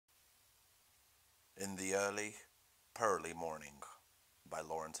In the early, pearly morning by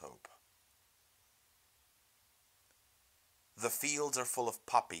Laurence Hope. The fields are full of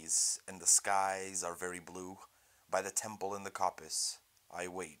poppies, and the skies are very blue. By the temple in the coppice, I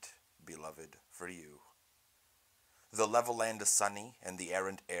wait, beloved, for you. The level land is sunny, and the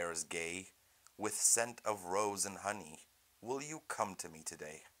errant air is gay, with scent of rose and honey. Will you come to me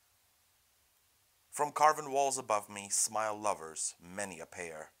today? From carven walls above me smile lovers, many a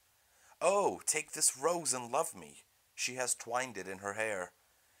pair. Oh, take this rose and love me. She has twined it in her hair.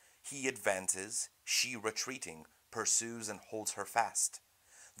 He advances, she retreating, pursues and holds her fast.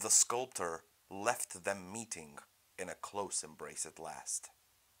 The sculptor left them meeting in a close embrace at last.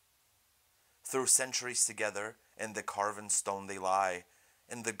 Through centuries together, in the carven stone they lie,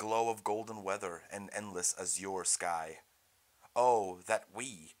 in the glow of golden weather and endless azure sky. Oh, that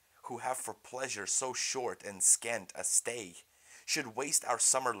we, who have for pleasure so short and scant a stay, should waste our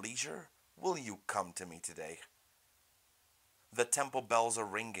summer leisure. Will you come to me today? The temple bells are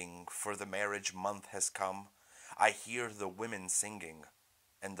ringing, for the marriage month has come. I hear the women singing,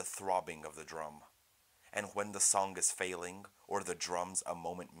 and the throbbing of the drum. And when the song is failing, or the drums a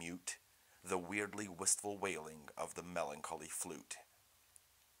moment mute, the weirdly wistful wailing of the melancholy flute.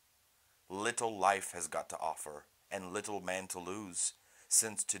 Little life has got to offer, and little man to lose,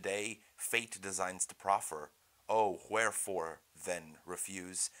 since today fate designs to proffer. Oh, wherefore, then,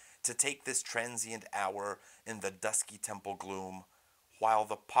 refuse to take this transient hour in the dusky temple gloom, while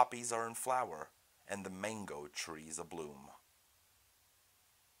the poppies are in flower, and the mango trees abloom?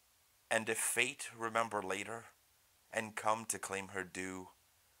 And if fate remember later, and come to claim her due,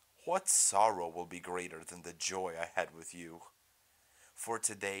 what sorrow will be greater than the joy I had with you? For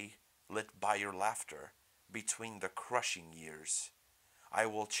today, lit by your laughter, between the crushing years, I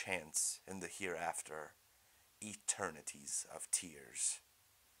will chance in the hereafter eternities of tears.